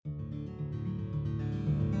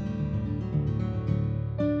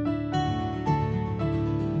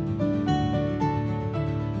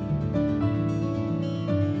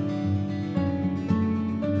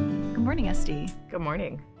Esty. Good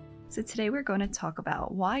morning. So today we're going to talk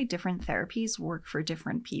about why different therapies work for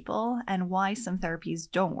different people and why some therapies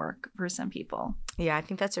don't work for some people. Yeah, I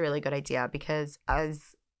think that's a really good idea because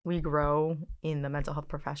as we grow in the mental health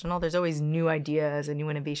professional, there's always new ideas and new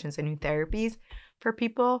innovations and new therapies for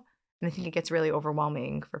people. And I think it gets really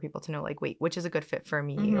overwhelming for people to know, like, wait, which is a good fit for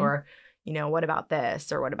me? Mm-hmm. Or, you know, what about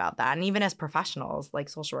this or what about that? And even as professionals, like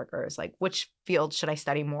social workers, like which field should I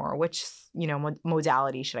study more? Which, you know,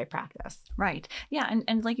 modality should I practice? Right. Yeah.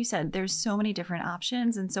 And like you said, there's so many different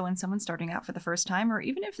options. And so when someone's starting out for the first time, or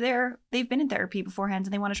even if they've been in therapy beforehand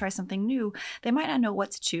and they want to try something new, they might not know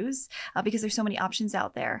what to choose because there's so many options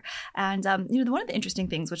out there. And, one of the interesting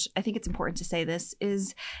things, which I think it's important to say this,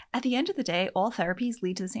 is at the end of the day, all therapies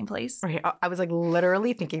lead to the same place. Right. I was like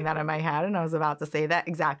literally thinking that in my head and I was about to say that.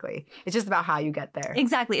 Exactly. It's just about how you get there.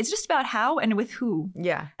 Exactly. It's just about how and with who.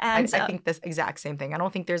 Yeah. And I think this exact same thing. I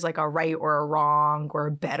don't think there's like a right or a wrong or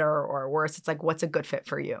a better or a worse. It's like, what's a good fit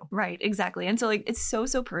for you? Right. Exactly. And so like it's so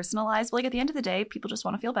personalized. But like at the end of the day, people just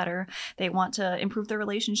want to feel better. They want to improve their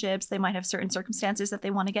relationships. They might have certain circumstances that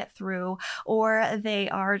they want to get through, or they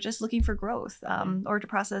are just looking for growth or to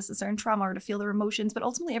process a certain trauma or to feel their emotions. But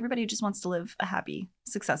ultimately, everybody just wants to live a happy,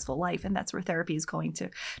 successful life. And that's where therapy is going to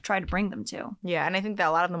try to bring them to. Yeah. And I think that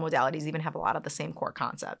a lot of the modalities even have a lot of the same core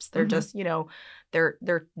concepts. They're just,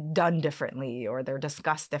 they're done differently or they're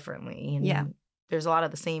discussed differently. And there's a lot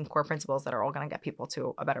of the same core principles that are all going to get people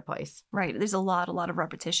to a better place. Right. There's a lot of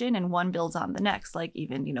repetition and one builds on the next. Like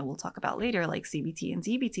even, we'll talk about later, like CBT and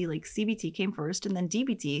DBT, like CBT came first and then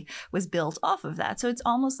DBT was built off of that. So it's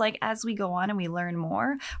almost like as we go on and we learn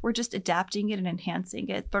more, we're just adapting it and enhancing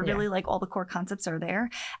it. But really like all the core concepts are there.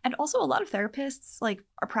 And also a lot of therapists like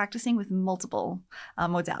are practicing with multiple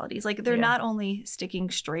modalities. Like they're not only sticking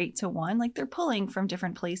straight to one, like they're pulling from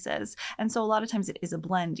different places. And so a lot of times it is a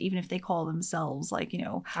blend, even if they call themselves like,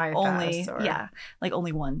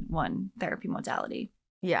 only one therapy modality.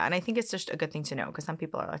 Yeah. And I think it's just a good thing to know because some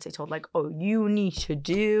people are, let's say, told like, oh, you need to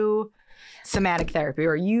do somatic therapy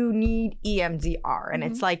or you need EMDR. And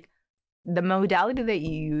it's like the modality that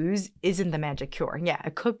you use isn't the magic cure. Yeah,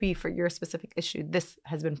 it could be for your specific issue. This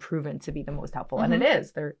has been proven to be the most helpful. And it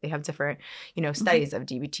is. They have different, studies of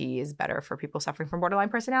DBT is better for people suffering from borderline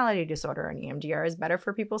personality disorder and EMDR is better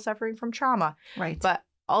for people suffering from trauma. Right. But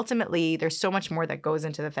ultimately, there's so much more that goes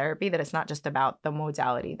into the therapy that it's not just about the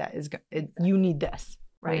modality that is, you need this.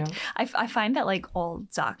 Right. I find that like all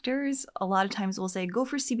doctors a lot of times will say, go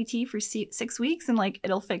for CBT for 6 weeks and like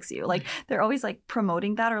it'll fix you. Like they're always like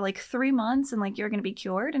promoting that or like 3 months and like you're going to be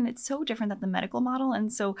cured. And it's so different than the medical model.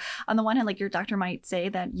 And so on the one hand, like your doctor might say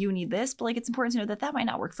that you need this, but like it's important to know that that might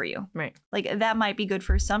not work for you. Right. Like that might be good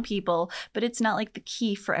for some people, but it's not like the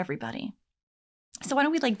key for everybody. So why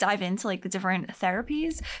don't we like dive into like the different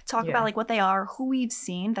therapies, talk about like what they are, who we've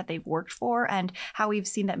seen that they've worked for, and how we've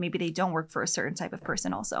seen that maybe they don't work for a certain type of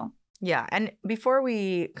person also. Yeah. And before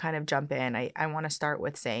we kind of jump in, I want to start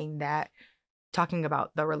with saying that talking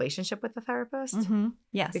about the relationship with the therapist.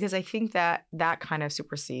 Yes. Because I think that kind of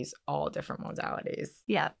supersedes all different modalities.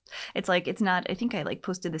 Yeah. It's like, it's not, I think I like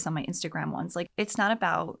posted this on my Instagram once, like it's not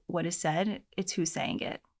about what is said, it's who's saying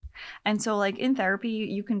it. And so like in therapy,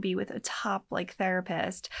 you can be with a top like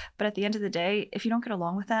therapist, but at the end of the day, if you don't get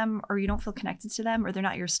along with them or you don't feel connected to them or they're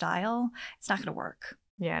not your style, it's not going to work.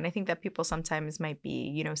 Yeah. And I think that people sometimes might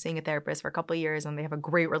be, seeing a therapist for a couple of years and they have a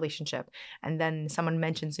great relationship. And then someone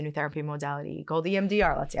mentions a new therapy modality called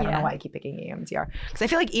EMDR. Let's see. I don't know why I keep picking EMDR. Because I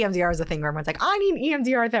feel like EMDR is a thing where everyone's like, I need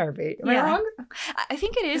EMDR therapy. Am I wrong? I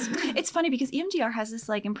think it is. It's funny because EMDR has this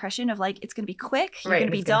like impression of like, it's going to be quick. You're going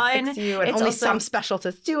to be done. Fix you, and it's only some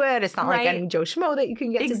specialists do it. It's not like any Joe Schmo that you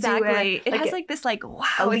can get to do it. It has like this like,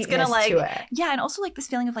 wow, it's going to like, and also like this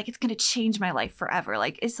feeling of like, it's going to change my life forever.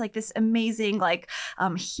 Like, it's like this amazing like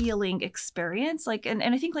healing experience. Like, and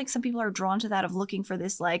I think like some people are drawn to that of looking for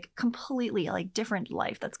this like completely like different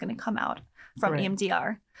life that's going to come out from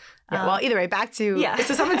EMDR. Yeah, well, either way, back to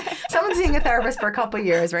so someone's seeing a therapist for a couple of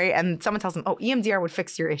years, right? And someone tells them, oh, EMDR would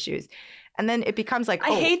fix your issues. And then it becomes like,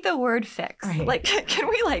 I hate the word fix. Right. Like, can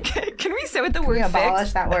we say what the word fix? Can we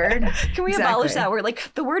abolish that word? Can we abolish that word?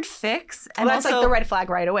 Like the word fix. And that's like the red flag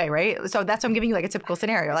right away, right? So that's what I'm giving you like a typical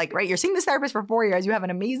scenario. Like, right, you're seeing this therapist for 4 years. You have an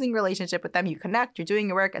amazing relationship with them. You connect, you're doing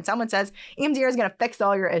your work. And someone says, EMDR is going to fix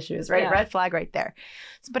all your issues, right? Yeah. Red flag right there.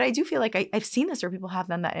 So, but I do feel like I've seen this where people have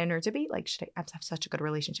done that inner debate. Like, should I have such a good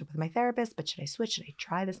relationship with my therapist, but should I switch? Should I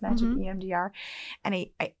try this magic EMDR? And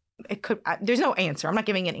it could, there's no answer. I'm not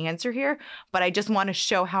giving an answer here, but I just want to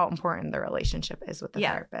show how important the relationship is with the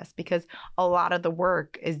therapist, because a lot of the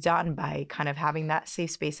work is done by kind of having that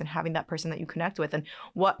safe space and having that person that you connect with. And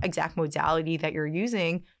what exact modality that you're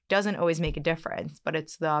using doesn't always make a difference, but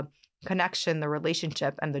it's the connection, the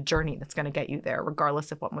relationship, and the journey that's going to get you there,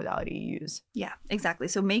 regardless of what modality you use. Yeah, exactly.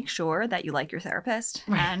 So make sure that you like your therapist.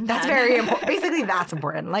 And that's very important. Basically, that's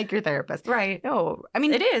important. Like your therapist. Right. No, I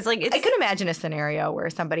mean, it is. Like, I could imagine a scenario where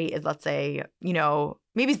somebody is, let's say,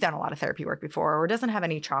 maybe he's done a lot of therapy work before or doesn't have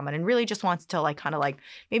any trauma and really just wants to like kind of like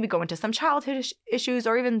maybe go into some childhood issues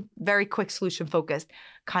or even very quick solution focused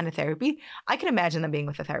kind of therapy. I can imagine them being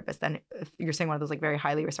with a therapist. Then if you're saying one of those like very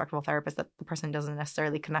highly respectable therapists that the person doesn't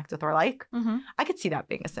necessarily connect with or like, I could see that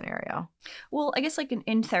being a scenario. Well, I guess like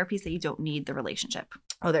in therapies that you don't need the relationship.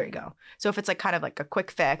 Oh, there you go. So if it's like kind of like a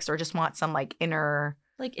quick fix or just want some like inner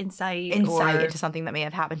like insight into something that may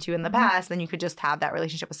have happened to you in the past, then you could just have that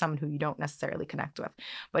relationship with someone who you don't necessarily connect with.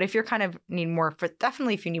 But if you're kind of need more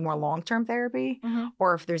definitely if you need more long-term therapy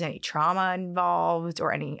or if there's any trauma involved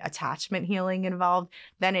or any attachment healing involved,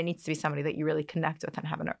 then it needs to be somebody that you really connect with and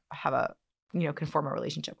have a can form a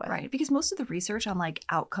relationship with. Right. Because most of the research on like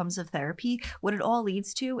outcomes of therapy, what it all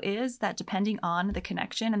leads to is that depending on the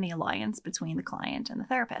connection and the alliance between the client and the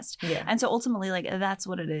therapist. Yeah. And so ultimately, like that's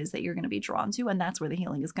what it is that you're going to be drawn to. And that's where the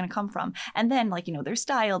healing is going to come from. And then like, their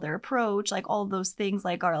style, their approach, like all of those things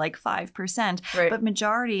like are like 5%. Right. But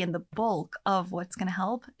majority and the bulk of what's going to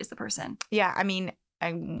help is the person. Yeah. I mean,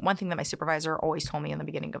 one thing that my supervisor always told me in the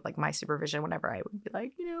beginning of like my supervision, whenever I would be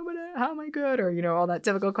like, but how am I good? Or, all that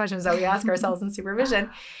typical questions that we ask ourselves in supervision,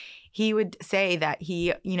 he would say that he,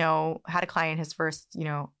 had a client his first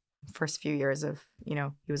few years of, he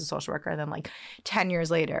was a social worker. And then like 10 years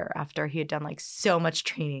later, after he had done like so much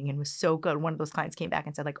training and was so good, one of those clients came back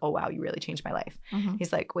and said like, oh, wow, you really changed my life.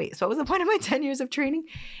 He's like, wait, so what was the point of my 10 years of training?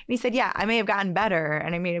 And he said, yeah, I may have gotten better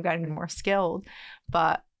and I may have gotten more skilled,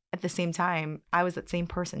 but at the same time, I was that same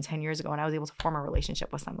person 10 years ago and I was able to form a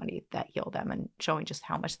relationship with somebody that healed them and showing just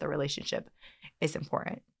how much the relationship is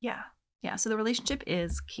important. Yeah. Yeah. So the relationship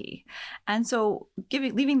is key. And so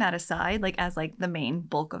leaving that aside, like as like the main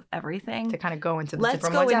bulk of everything. To kind of go into the let's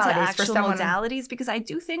different go modalities into actual for someone. modalities because I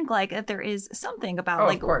do think like that there is something about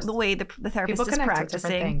like the way the therapist is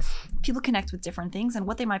practicing. People connect with different things and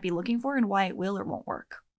what they might be looking for and why it will or won't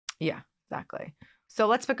work. Yeah, exactly. So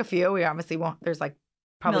let's pick a few. We obviously won't, there's like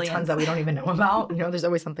probably Millions. tons that we don't even know about. There's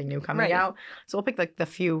always something new coming out. So we'll pick like the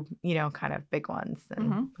few, kind of big ones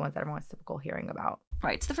and the ones that everyone's typical hearing about.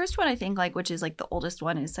 Right. So the first one I think like, which is like the oldest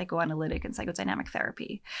one is psychoanalytic and psychodynamic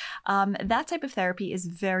therapy. That type of therapy is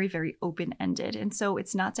very, very open-ended. And so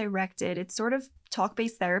it's not directed. It's sort of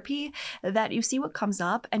talk-based therapy that you see what comes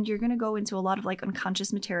up and you're going to go into a lot of like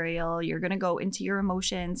unconscious material. You're going to go into your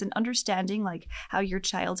emotions and understanding like how your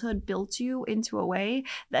childhood built you into a way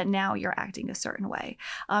that now you're acting a certain way.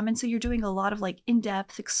 And so you're doing a lot of like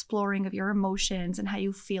in-depth exploring of your emotions and how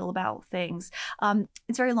you feel about things.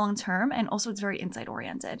 It's very long-term and also it's very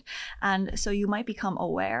insight-oriented. And so you might become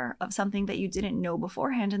aware of something that you didn't know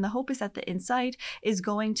beforehand. And the hope is that the insight is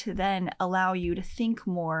going to then allow you to think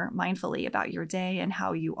more mindfully about your day and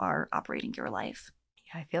how you are operating your life.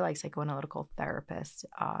 Yeah, I feel like psychoanalytical therapists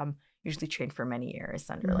usually train for many years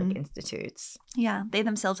under like institutes. Yeah, they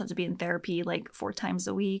themselves have to be in therapy like 4 times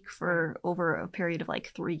a week for over a period of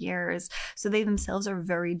like 3 years. So they themselves are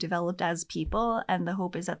very developed as people, and the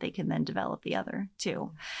hope is that they can then develop the other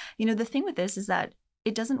too. The thing with this is that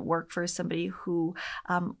it doesn't work for somebody who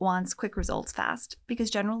wants quick results fast, because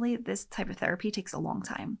generally this type of therapy takes a long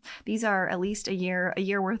time. These are at least a year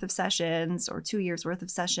worth of sessions or 2 years worth of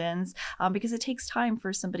sessions, because it takes time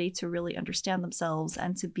for somebody to really understand themselves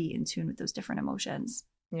and to be in tune with those different emotions.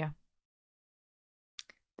 Yeah.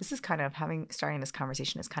 This is kind of starting this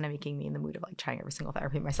conversation is kind of making me in the mood of like trying every single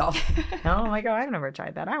therapy myself. Oh my God, I've never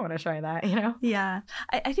tried that. I want to try that, Yeah.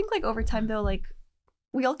 I think like over time though, like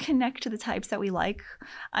we all connect to the types that we like.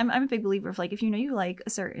 I'm a big believer of like, if you like a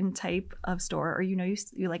certain type of store or you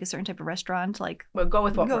like a certain type of restaurant, like go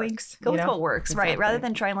with what works. Go with what works, exactly. Right? Rather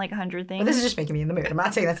than trying like 100 things. But this is just making me in the mood. I'm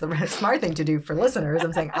not saying that's the smart thing to do for listeners.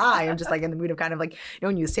 I'm saying I am just like in the mood of kind of like,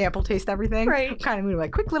 when you sample taste everything. Right. I'm kind of mood of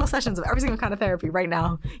like quick little sessions of every single kind of therapy right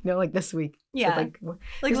now, like this week. Yeah. So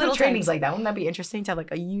like little trainings like that. Wouldn't that be interesting to have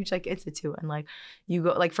like a huge like institute and like you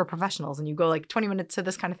go like for professionals and you go like 20 minutes to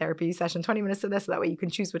this kind of therapy session, 20 minutes to this, so that way you can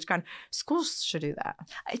choose which kind. Schools should do that.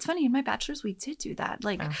 It's funny, in my bachelor's we did do that.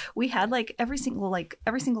 Like we had like every single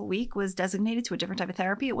week was designated to a different type of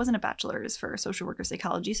therapy. It wasn't a bachelor's for social worker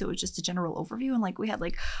psychology, so it was just a general overview. And like we had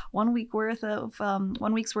like 1 week's worth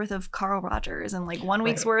of Carl Rogers and like 1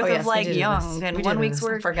 week's worth of like Jung and 1 week's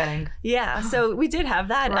worth forgetting. Yeah, so we did have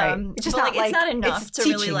that. Right. It's just not it's not enough to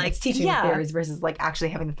teaching, really like it's teaching theories versus like actually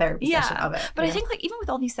having the therapy session of it. But I think like even with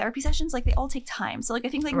all these therapy sessions, like they all take time. So like I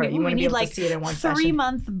think like maybe we need like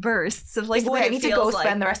 3-month bursts of like what I need to go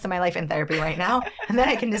spend the rest of my life in therapy right now, and then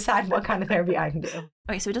I can decide what kind of therapy I can do.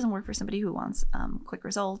 Okay, so it doesn't work for somebody who wants quick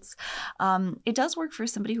results. It does work for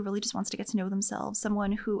somebody who really just wants to get to know themselves,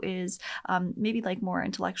 someone who is maybe like more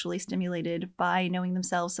intellectually stimulated by knowing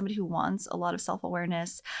themselves, somebody who wants a lot of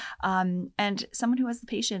self-awareness, and someone who has the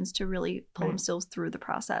patience to really pull themselves through the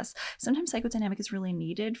process. Sometimes psychodynamic is really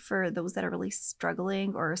needed for those that are really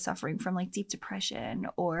struggling or suffering from like deep depression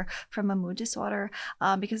or from a mood disorder,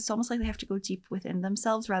 because it's almost like they have to go deep within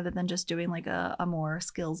themselves rather than just doing like a more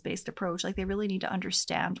skills-based approach. Like they really need to understand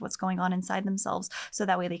what's going on inside themselves so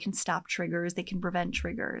that way they can stop triggers, they can prevent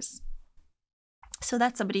triggers. So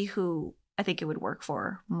that's somebody who I think it would work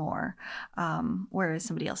for more, whereas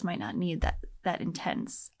somebody else might not need that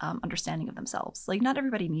intense understanding of themselves. Like not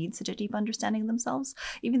everybody needs such a deep understanding of themselves,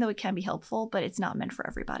 even though it can be helpful, but it's not meant for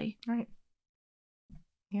everybody. Right.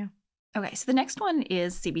 Yeah. Okay, so the next one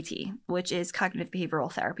is CBT, which is cognitive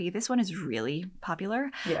behavioral therapy. This one is really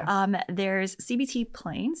popular. Yeah. There's CBT,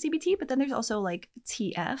 plain CBT, but then there's also like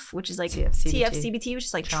TF, which is like TF CBT, which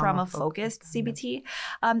is like trauma-focused CBT.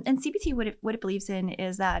 And CBT, what it believes in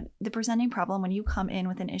is that the presenting problem, when you come in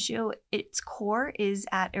with an issue, its core is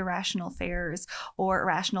at irrational fears or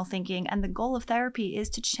irrational thinking. And the goal of therapy is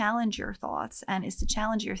to challenge your thoughts and is to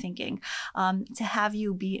challenge your thinking, to have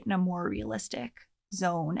you be in a more realistic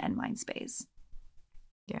zone and mind space.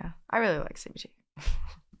 Yeah, I really like CBT.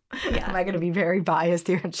 Yeah. Am I going to be very biased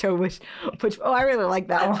here and show which? Oh, I really like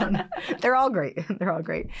that one. They're all great. They're all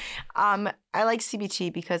great. I like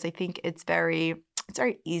CBT because I think it's very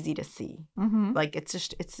easy to see. Mm-hmm. Like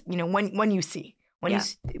it's when you see.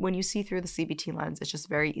 When you see through the CBT lens, it's just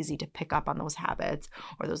very easy to pick up on those habits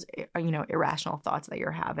or those irrational thoughts that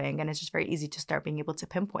you're having, and it's just very easy to start being able to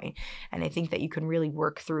pinpoint. And I think that you can really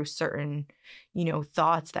work through certain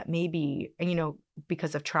thoughts that maybe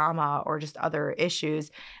because of trauma or just other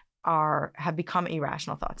issues have become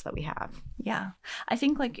irrational thoughts that we have. Yeah. I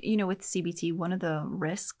think with CBT, one of the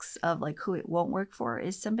risks of like who it won't work for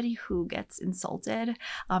is somebody who gets insulted,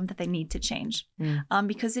 that they need to change,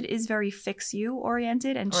 because it is very fix you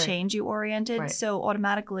oriented and change you oriented. Right. So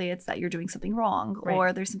automatically it's that you're doing something wrong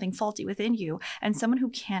or there's something faulty within you. And someone who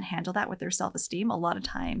can't handle that with their self-esteem a lot of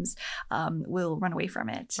times will run away from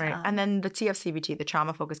it. Right. And then the TFCBT, the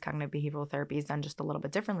trauma-focused cognitive behavioral therapy, is done just a little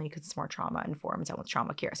bit differently because it's more trauma-informed and with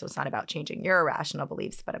trauma care. So it's not about changing your irrational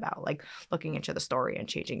beliefs, but about like looking into the story and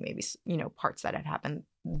changing maybe parts that had happened,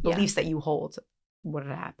 beliefs that you hold what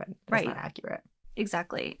had happened. That's not accurate.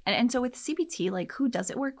 Exactly. And so with CBT, like who does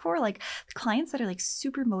it work for? Like clients that are like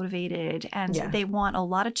super motivated and they want a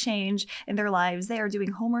lot of change in their lives. They are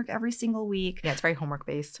doing homework every single week. Yeah, it's very homework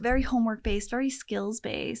based. Very homework based, very skills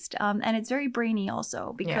based. And it's very brainy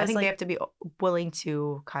also because I think they have to be willing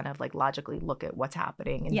to kind of like logically look at what's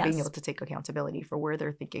happening and being able to take accountability for where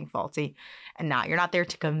they're thinking faulty and you're not there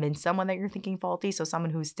to convince someone that you're thinking faulty. So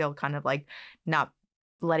someone who's still kind of like not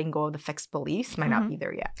letting go of the fixed beliefs might not be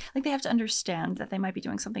there yet. Like they have to understand that they might be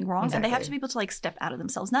doing something wrong and they have to be able to like step out of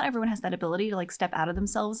themselves. Not everyone has that ability to like step out of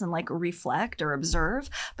themselves and like reflect or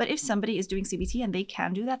observe. But if somebody is doing CBT and they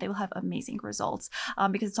can do that, they will have amazing results,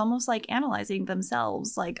 because it's almost like analyzing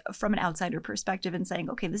themselves like from an outsider perspective and saying,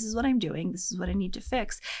 okay, this is what I'm doing. This is what I need to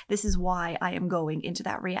fix. This is why I am going into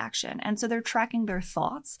that reaction. And so they're tracking their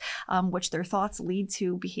thoughts, which their thoughts lead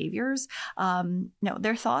to behaviors.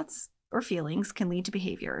 Their thoughts or feelings can lead to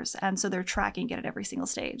behaviors. And so they're tracking it at every single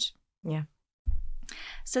stage. Yeah.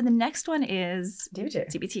 So the next one is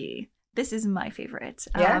CBT. This is my favorite.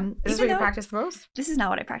 Yeah? This is what you practice the most? This is not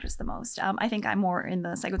what I practice the most. I think I'm more in the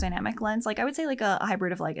psychodynamic lens. Like I would say like a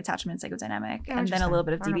hybrid of like attachment psychodynamic and then a little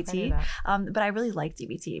bit of DBT. But I really like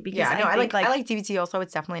DBT because I like DBT also.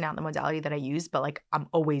 It's definitely not the modality that I use, but like I'm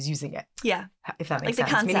always using it. Yeah. If that makes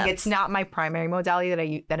sense. Meaning it's not my primary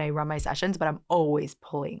modality that I run my sessions, but I'm always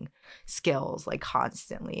pulling skills like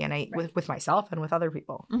constantly. And with myself and with other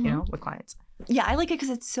people, with clients. Yeah, I like it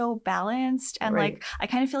because it's so balanced and like I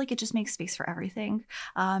kind of feel like it just makes space for everything.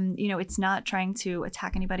 It's not trying to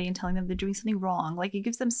attack anybody and telling them they're doing something wrong. Like it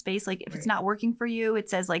gives them space. Like if it's not working for you,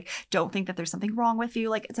 it says like don't think that there's something wrong with you.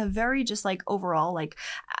 Like it's a very just like overall like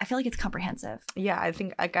I feel like it's comprehensive. Yeah, I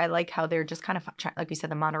think like I like how they're just kind of trying, like we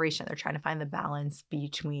said, the moderation. They're trying to find the balance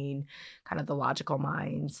between kind of the logical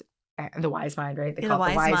minds. The wise mind, right? They call it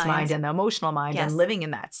the wise mind and the emotional mind, and living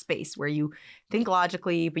in that space where you think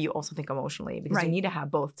logically, but you also think emotionally, because you need to have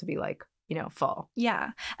both to be like, full.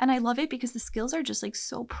 Yeah. And I love it because the skills are just like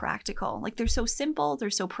so practical. Like they're so simple, they're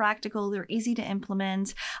so practical, they're easy to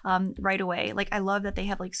implement right away. Like I love that they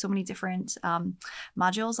have like so many different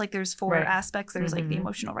modules. Like there's 4 aspects. There's like the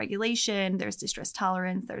emotional regulation, there's distress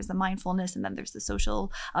tolerance, there's the mindfulness, and then there's the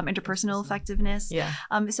social interpersonal effectiveness. Yeah.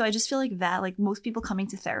 So I just feel like that like most people coming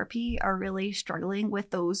to therapy are really struggling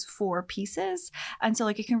with those 4 pieces. And so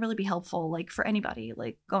like it can really be helpful like for anybody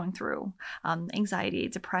like going through anxiety,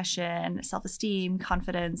 depression, self-esteem,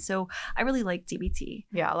 confidence. So I really like DBT.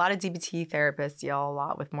 Yeah, a lot of DBT therapists deal a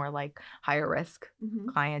lot with more like higher risk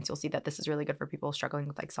clients. You'll see that this is really good for people struggling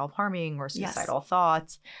with like self-harming or suicidal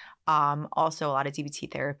thoughts. Also, a lot of DBT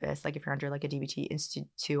therapists, like if you're under like a DBT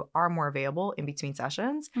institute, are more available in between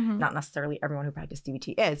sessions. Not necessarily everyone who practices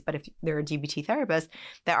DBT is, but if they're a DBT therapist,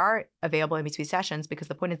 they are available in between sessions because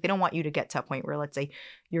the point is they don't want you to get to a point where, let's say,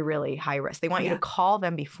 you're really high risk. They want you to call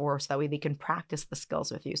them before so that way they can practice the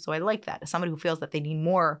skills with you. So I like that. As somebody who feels that they need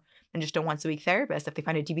more than just a once-a-week therapist, if they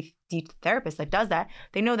find a DBT therapist that does that,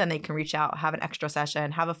 they know then they can reach out, have an extra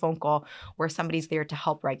session, have a phone call where somebody's there to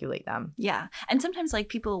help regulate them. Yeah. And sometimes like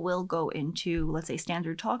people will go into, let's say,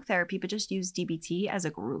 standard talk therapy, but just use DBT as a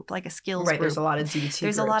group, like a skills group. There's a lot of DBT There's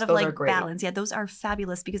groups. a lot of those like balance. Yeah, those are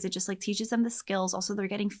fabulous because it just like teaches them the skills. Also, they're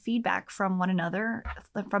getting feedback from one another,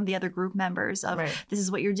 from the other group members of this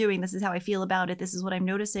is what you're doing. This is how I feel about it. This is what I'm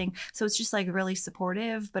noticing. So it's just like really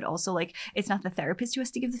supportive, but also like it's not the therapist who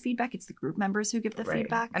has to give the feedback. It's the group members who give the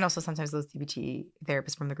feedback. And also sometimes those DBT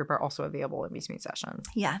therapists from the group are also available in between sessions.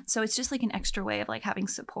 Yeah. So it's just like an extra way of like having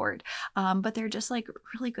support. But they're just like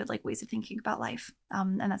really good like ways of thinking about life.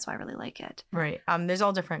 And that's why I really like it. Right. There's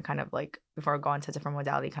all different kind of like, before I go on to different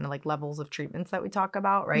modality, kind of like levels of treatments that we talk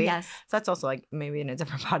about, right? Yes. So that's also like maybe in a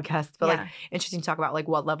different podcast, but like interesting to talk about like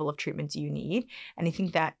what level of treatment do you need? And I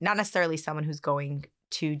think that not necessarily someone who's going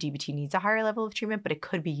to DBT needs a higher level of treatment, but it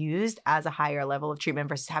could be used as a higher level of treatment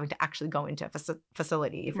versus having to actually go into a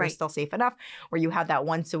facility if you're still safe enough, where you have that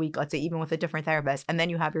once a week, let's say even with a different therapist, and then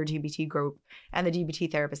you have your DBT group and the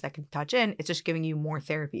DBT therapist that can touch in. It's just giving you more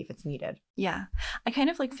therapy if it's needed. Yeah. I kind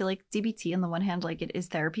of like feel like DBT on the one hand, like it is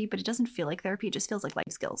therapy, but it doesn't feel like therapy. It just feels like life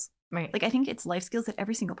skills. Right. Like I think it's life skills that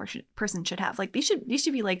every single person should have. Like these should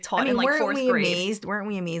be like taught in like 4th grade. Weren't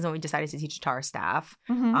we amazed when we decided to teach it to our staff?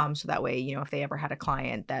 So that way, if they ever had a client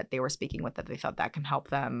that they were speaking with that they thought that can help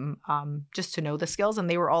them just to know the skills, and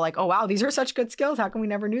they were all like, oh wow, these are such good skills, how come we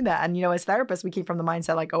never knew that? And as therapists, we came from the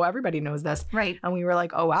mindset like, oh, everybody knows this, right? And we were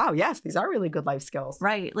like, oh wow, yes, these are really good life skills,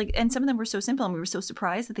 right? Like, and some of them were so simple, and we were so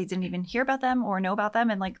surprised that they didn't even hear about them or know about them,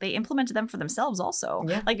 and like they implemented them for themselves also.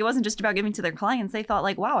 Like it wasn't just about giving to their clients. They thought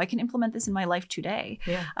like, wow, I can implement this in my life today,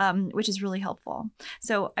 which is really helpful.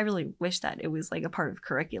 So I really wish that it was like a part of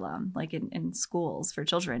curriculum, like in schools for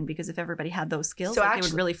children, because if everybody had those skills, so actually, they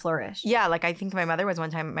would really flourish. Yeah, like I think my mother was one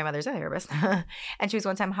time, my mother's a therapist, and she was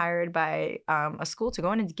one time hired by a school to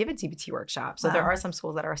go in and give a DBT workshop. So there are some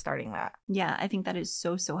schools that are starting that. Yeah, I think that is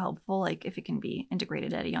so helpful, like if it can be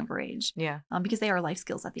integrated at a younger age. Yeah. Because they are life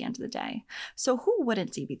skills at the end of the day. So who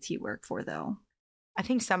wouldn't DBT work for though? I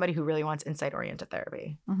think somebody who really wants insight-oriented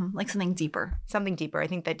therapy. Like something deeper. Something deeper. I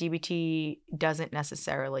think that DBT doesn't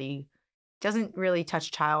really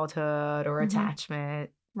touch childhood or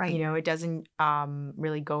attachment. Right. It doesn't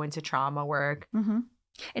really go into trauma work.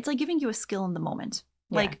 It's like giving you a skill in the moment.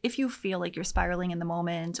 Like if you feel like you're spiraling in the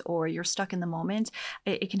moment or you're stuck in the moment,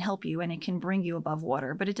 it can help you and it can bring you above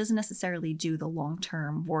water, but it doesn't necessarily do the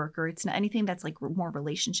long-term work, or it's not anything that's like more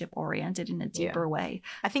relationship oriented in a deeper way.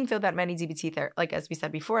 I think though that many DBT like as we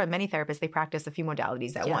said before, many therapists, they practice a few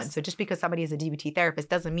modalities at once. So just because somebody is a DBT therapist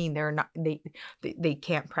doesn't mean they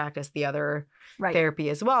can't practice the other therapy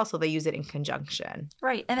as well. So they use it in conjunction.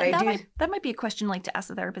 Right. And that might be a question like to ask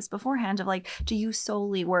the therapist beforehand of like, do you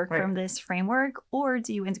solely work from this framework, or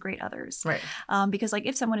do you integrate others? Right. Because like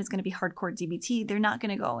if someone is going to be hardcore DBT, they're not going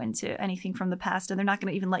to go into anything from the past, and they're not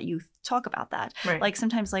going to even let you talk about that. Right. Like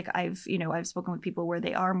sometimes like I've spoken with people where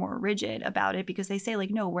they are more rigid about it because they say like,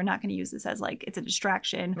 no, we're not going to use this as like it's a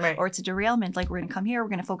distraction or it's a derailment. Like we're going to come here, we're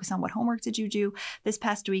going to focus on what homework did you do this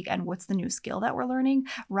past week and what's the new skill that we're learning,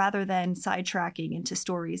 rather than sidetracking into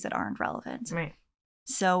stories that aren't relevant. Right.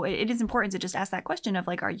 So it is important to just ask that question of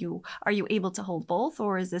like, are you able to hold both,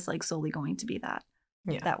 or is this like solely going to be that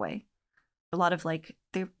way? A lot of like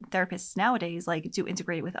the therapists nowadays like do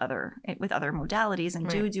integrate it with other modalities and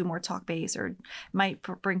do more talk based, or might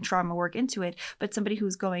bring trauma work into it. But somebody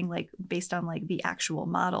who's going like based on like the actual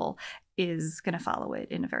model is going to follow it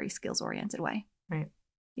in a very skills oriented way. Right.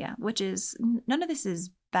 Yeah. Which is, none of this is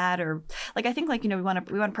bad or like I think like we want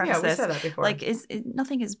to preface we this said that before. like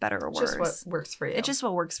nothing is better or worse. Just what works for you. It's just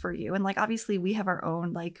what works for you, and like obviously we have our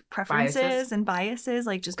own like preferences and biases,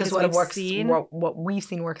 like just because what we've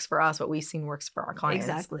seen works for us, what we've seen works for our clients.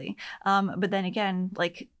 Exactly. But then again,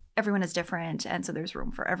 like everyone is different, and so there's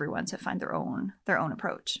room for everyone to find their own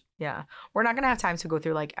approach. Yeah, we're not gonna have time to go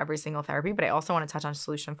through like every single therapy, but I also want to touch on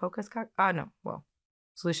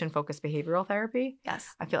solution-focused behavioral therapy.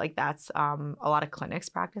 Yes. I feel like that's a lot of clinics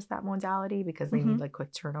practice that modality because they need like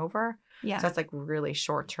quick turnover. Yeah. So that's like really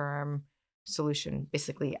short-term solution,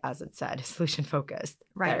 basically, as it said, solution-focused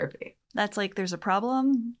therapy. That's like there's a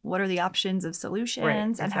problem. What are the options of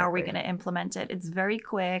solutions and how are we going to implement it? It's very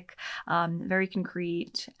quick, very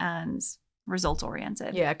concrete, and result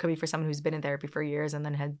oriented. Yeah, it could be for someone who's been in therapy for years and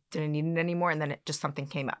then didn't need it anymore, and then it just something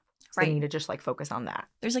came up. So they need to just like focus on that.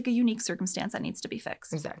 There's like a unique circumstance that needs to be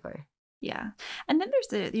fixed. Exactly. Yeah. And then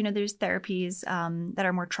there's there's therapies that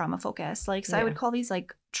are more trauma focused. Like, so I would call these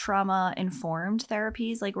like trauma informed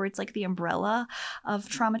therapies, like where it's like the umbrella of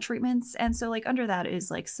trauma treatments. And so like under that is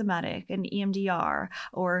like somatic and EMDR,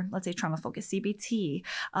 or let's say trauma focused CBT.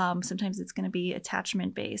 Sometimes it's going to be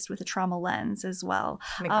attachment based with a trauma lens as well.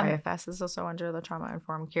 I think IFS is also under the trauma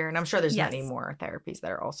informed care. And I'm sure there's many more therapies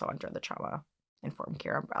that are also under the trauma informed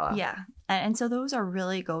care umbrella. Yeah. And so those are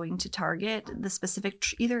really going to target the specific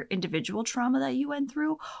either individual trauma that you went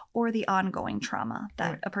through or the ongoing trauma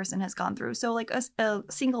that a person has gone through. So like a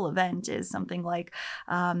single event is something like,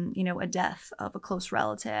 a death of a close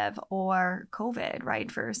relative or COVID, right?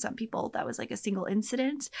 For some people, that was like a single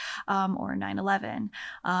incident or 9/11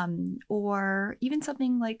 or even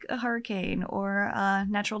something like a hurricane or a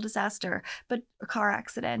natural disaster, but a car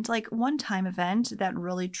accident, like one-time event that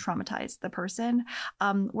really traumatized the person.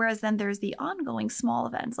 Whereas then there's the ongoing small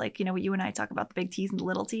events, like, what you and I talk about, the big T's and the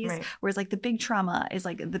little T's, whereas like the big trauma is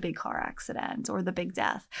like the big car accident or the big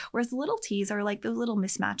death. Whereas the little T's are like those little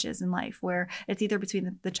mismatches in life where it's either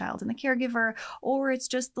between the child and the caregiver, or it's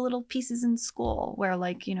just the little pieces in school where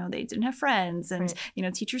like, they didn't have friends and,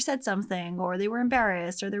 teacher said something or they were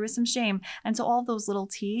embarrassed or there was some shame. And so all those little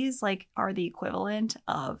T's like are the equivalent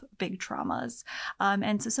of big traumas.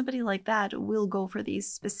 And so somebody like that will go for these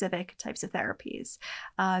specific types of therapies.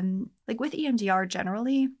 Like with EMDR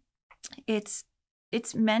generally, it's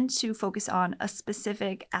meant to focus on a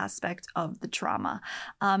specific aspect of the trauma.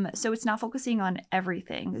 So it's not focusing on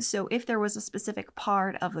everything. So if there was a specific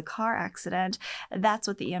part of the car accident, that's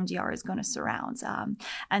what the EMDR is going to surround.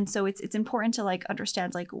 And so it's important to like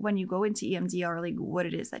understand like when you go into EMDR, like what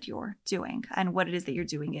it is that you're doing and what it is that you're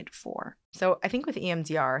doing it for. So I think with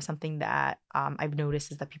EMDR, something that I've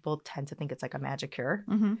noticed is that people tend to think it's like a magic cure.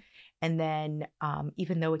 Mm-hmm. And then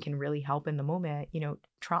even though it can really help in the moment,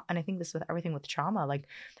 and I think this with everything with trauma, like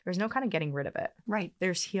there's no kind of getting rid of it. Right.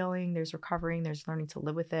 There's healing, there's recovering, there's learning to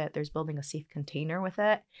live with it, there's building a safe container with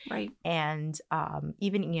it. Right. And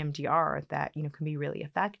even EMDR that, can be really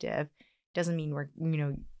effective doesn't mean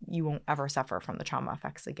you won't ever suffer from the trauma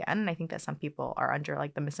effects again. And I think that some people are under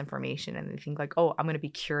like the misinformation and they think like, oh, I'm going to be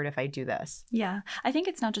cured if I do this. Yeah. I think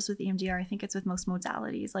it's not just with EMDR. I think it's with most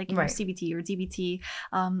modalities like CBT or DBT,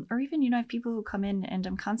 or even, I have people who come in and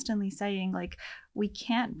I'm constantly saying like, we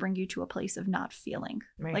can't bring you to a place of not feeling.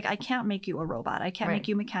 Right. Like I can't make you a robot. I can't make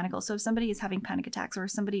you mechanical. So if somebody is having panic attacks or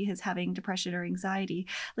somebody is having depression or anxiety,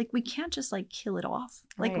 like we can't just like kill it off.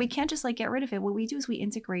 Like we can't just like get rid of it. What we do is we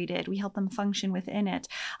integrate it. We help them function within it.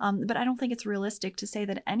 But I don't think it's realistic to say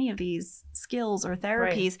that any of these skills or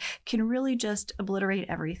therapies can really just obliterate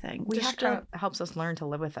everything. We have to helps us learn to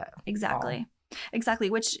live with it. Exactly. Exactly.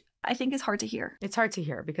 Which I think is hard to hear. It's hard to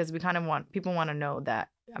hear because we kind of people want to know that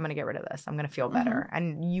I'm going to get rid of this. I'm going to feel better. Mm-hmm.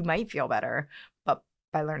 And you might feel better, but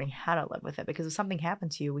by learning how to live with it, because if something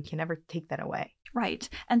happened to you, we can never take that away. Right.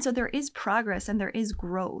 And so there is progress and there is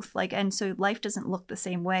growth. And so life doesn't look the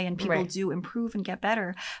same way and people do improve and get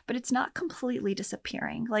better, but it's not completely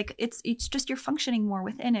disappearing. Like it's just you're functioning more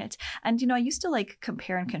within it. And, I used to like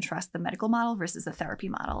compare and contrast the medical model versus the therapy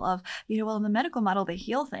model of, well, in the medical model, they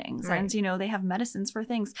heal things and, they have medicines for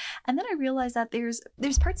things. And then I realized that there's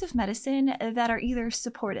parts of medicine that are either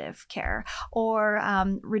supportive care or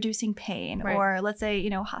reducing pain or let's say,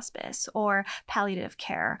 hospice or palliative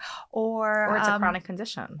care or it's a chronic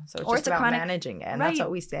condition. So it's just about managing it. And that's what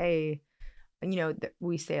we say,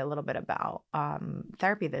 we say a little bit about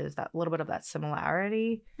therapy. There's that little bit of that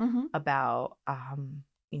similarity about,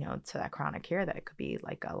 to that chronic care, that it could be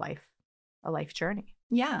like a life journey.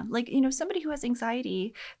 Yeah. Like, somebody who has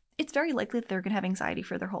anxiety, it's very likely that they're going to have anxiety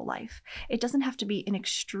for their whole life. It doesn't have to be in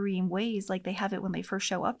extreme ways like they have it when they first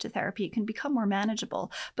show up to therapy. It can become more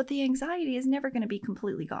manageable, but the anxiety is never going to be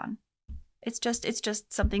completely gone. It's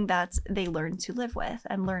just something that they learn to live with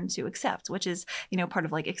and learn to accept, which is, part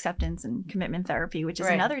of like acceptance and commitment therapy, which is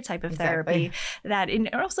another type of therapy that and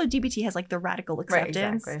also DBT has like the radical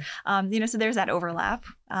acceptance. So there's that overlap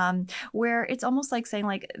where it's almost like saying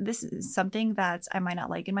like, this is something that I might not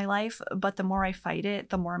like in my life, but the more I fight it,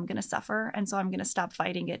 the more I'm going to suffer. And so I'm going to stop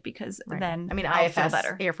fighting it because then I'll IFS, feel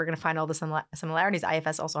better. If we're going to find all the similarities,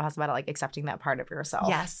 IFS also has about like accepting that part of yourself.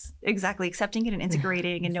 Yes, exactly. Accepting it and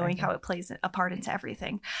integrating and knowing how it plays a part into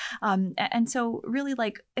everything. And so really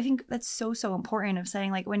like, I think that's so important of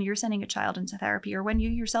saying like when you're sending a child into therapy or when you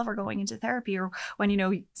yourself are going into therapy or when,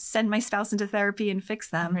 you send my spouse into therapy and fix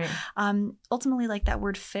them, ultimately like that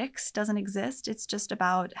word fix doesn't exist. It's just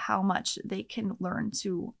about how much they can learn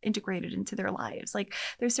to integrate it into their lives. Like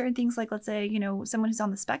there's certain things like, let's say, someone who's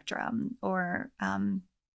on the spectrum or,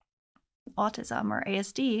 autism or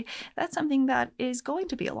ASD, that's something that is going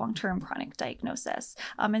to be a long-term chronic diagnosis.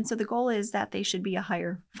 And so the goal is that they should be a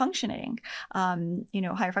higher functioning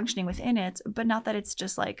within it, but not that it's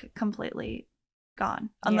just like completely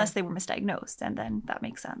gone unless they were misdiagnosed. And then that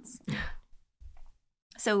makes sense.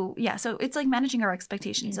 So it's like managing our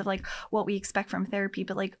expectations of like what we expect from therapy,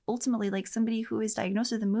 but like ultimately like somebody who is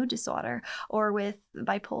diagnosed with a mood disorder or with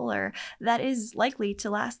bipolar, that is likely to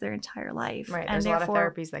last their entire life. Right. There's a lot of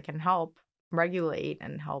therapies that can help regulate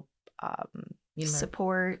and help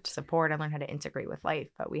support and learn how to integrate with life.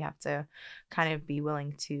 But we have to kind of be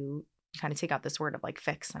willing to kind of take out this word of like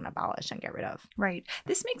fix and abolish and get rid of. Right.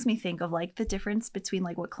 This makes me think of like the difference between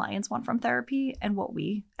like what clients want from therapy and what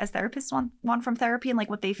we as therapists want from therapy and like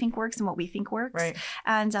what they think works and what we think works. Right.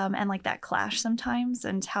 And like that clash sometimes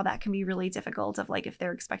and how that can be really difficult of like if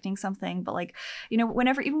they're expecting something, but like, even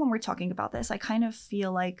when we're talking about this, I kind of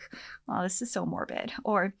feel like, oh, this is so morbid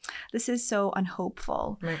or this is so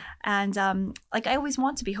unhopeful. Right. And like I always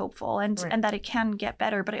want to be hopeful and that it can get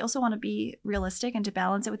better, but I also want to be realistic and to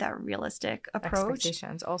balance it with that realistic approach.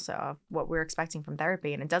 Expectations also of what we're expecting from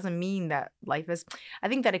therapy. And it doesn't mean that life is, I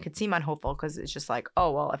think that it could seem unhopeful because it's just like, oh,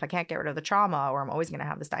 well, if I can't get rid of the trauma or I'm always going to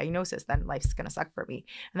have this diagnosis, then life's going to suck for me.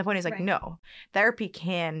 And the point is like, no, therapy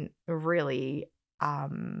can really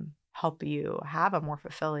help you have a more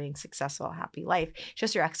fulfilling, successful, happy life.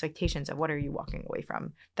 Just your expectations of what are you walking away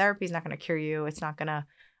from. Therapy is not going to cure you. It's not going to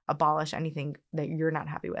abolish anything that you're not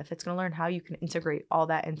happy with. It's going to learn how you can integrate all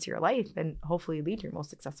that into your life and hopefully lead your most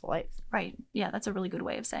successful life. Right. Yeah, that's a really good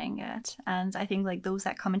way of saying it. And I think like those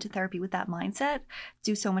that come into therapy with that mindset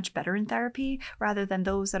do so much better in therapy rather than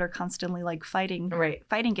those that are constantly like fighting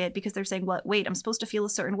it because they're saying, well, wait, I'm supposed to feel a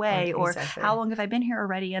certain way or how long have I been here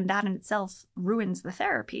already? And that in itself ruins the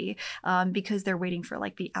therapy because they're waiting for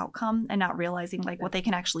like the outcome and not realizing like what they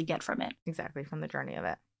can actually get from it. Exactly. From the journey of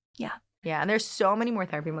it. Yeah. Yeah, and there's so many more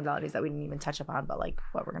therapy modalities that we didn't even touch upon, but like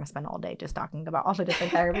what we're going to spend all day just talking about all the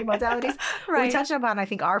different therapy modalities. Right. We touched upon, I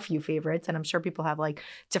think, our few favorites, and I'm sure people have like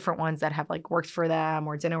different ones that have like worked for them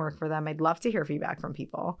or didn't work for them. I'd love to hear feedback from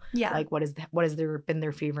people. Yeah. Like what has been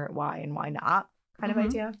their favorite, why and why not kind of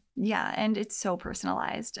idea. Yeah, and it's so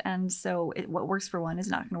personalized. And so what works for one is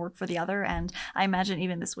not going to work for the other. And I imagine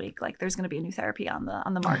even this week, like there's going to be a new therapy on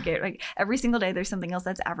the market. Like every single day there's something else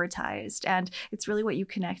that's advertised. And it's really what you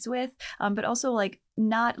connect with. But also like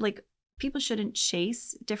not like people shouldn't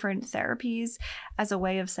chase different therapies as a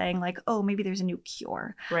way of saying like, oh, maybe there's a new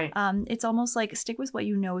cure. Right. It's almost like stick with what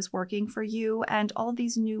you know is working for you. And all of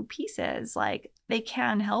these new pieces, like they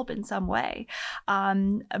can help in some way.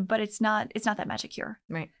 But it's not that magic cure.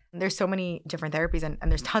 Right. There's so many different therapies and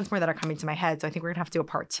there's tons more that are coming to my head. So I think we're going to have to do a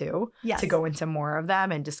part 2 to go into more of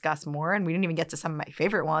them and discuss more. And we didn't even get to some of my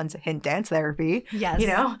favorite ones, hint dance therapy. Yes.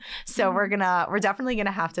 So we're definitely going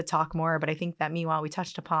to have to talk more. But I think that meanwhile, we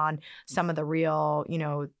touched upon some of the real,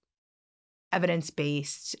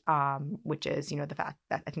 evidence-based, which is, the fact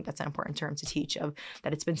that I think that's an important term to teach of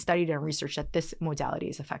that it's been studied and researched that this modality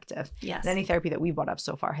is effective. Yes. And any therapy that we've brought up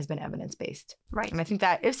so far has been evidence-based. Right. And I think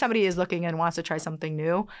that if somebody is looking and wants to try something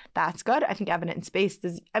new, that's good. I think evidence-based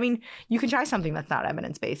you can try something that's not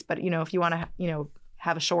evidence-based, but, if you want to,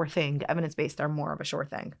 have a sure thing, evidence-based are more of a sure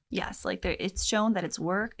thing. Yes, like it's shown that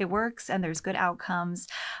it works and there's good outcomes.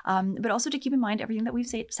 But also to keep in mind everything that we've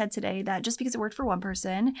said today, that just because it worked for one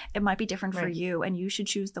person, it might be different for you. And you should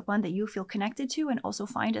choose the one that you feel connected to and also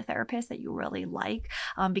find a therapist that you really like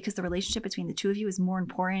because the relationship between the two of you is more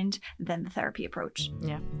important than the therapy approach.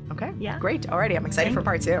 Yeah. Okay. Yeah. Great. Alrighty. I'm excited for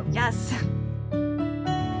part 2. Yes.